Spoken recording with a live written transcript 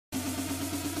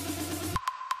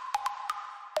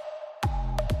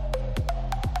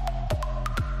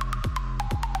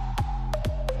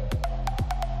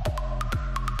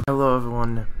Hello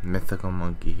everyone, Mythical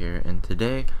Monkey here, and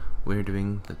today we're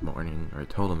doing the morning or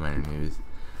TotalMiner news.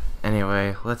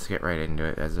 Anyway, let's get right into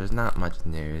it as there's not much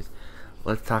news.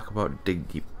 Let's talk about Dig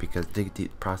Deep because Dig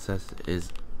Deep process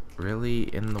is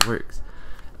really in the works,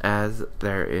 as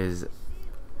there is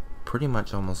pretty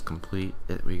much almost complete.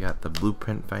 We got the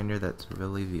blueprint finder. That's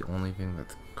really the only thing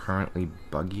that's currently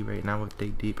buggy right now with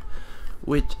Dig Deep,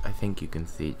 which I think you can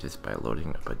see just by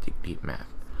loading up a Dig Deep map.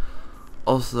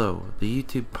 Also, the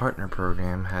YouTube partner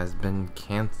program has been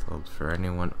cancelled for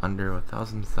anyone under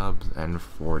 1,000 subs and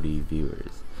 40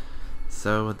 viewers.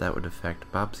 So that would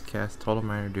affect Bob's Cast,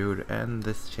 TotalMiner Dude, and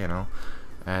this channel,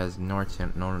 as no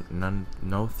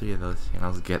three of those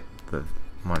channels get the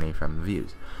money from the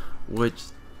views, which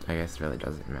I guess really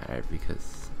doesn't matter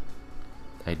because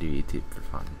I do YouTube for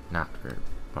fun, not for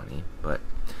money. But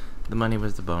the money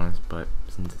was the bonus, but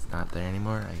since it's not there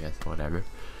anymore, I guess whatever.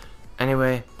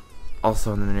 Anyway.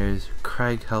 Also in the news,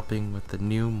 Craig helping with the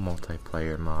new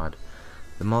multiplayer mod.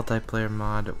 The multiplayer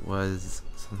mod was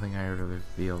something I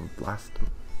revealed last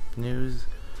news.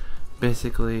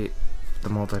 Basically, the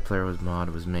multiplayer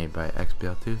mod was made by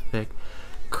XBL Toothpick.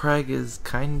 Craig is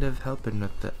kind of helping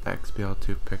with the XBL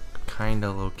Toothpick,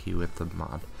 kinda low-key with the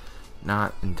mod.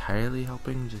 Not entirely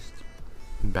helping, just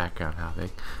background helping.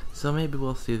 So maybe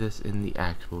we'll see this in the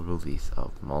actual release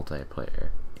of multiplayer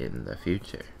in the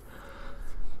future.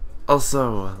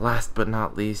 Also, last but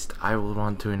not least, I will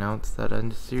want to announce that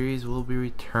a series will be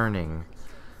returning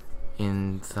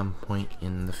in some point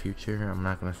in the future. I'm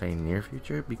not going to say near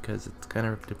future because it's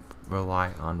going to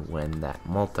rely on when that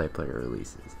multiplayer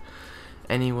releases.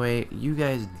 Anyway, you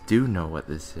guys do know what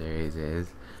this series is,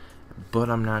 but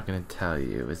I'm not going to tell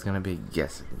you. It's going to be a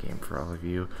guessing game for all of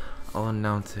you. I'll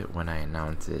announce it when I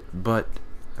announce it, but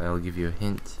I'll give you a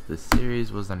hint. The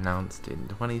series was announced in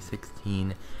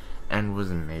 2016 and was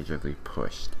majorly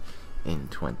pushed in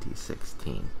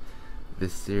 2016.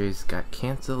 This series got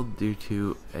cancelled due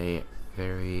to a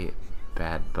very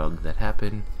bad bug that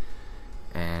happened,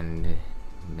 and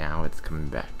now it's coming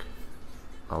back.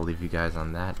 I'll leave you guys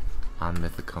on that. I'm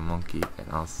Mythical Monkey, and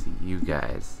I'll see you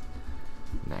guys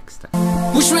next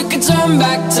time. Wish we could turn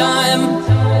back time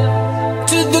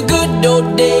to the good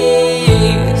old days.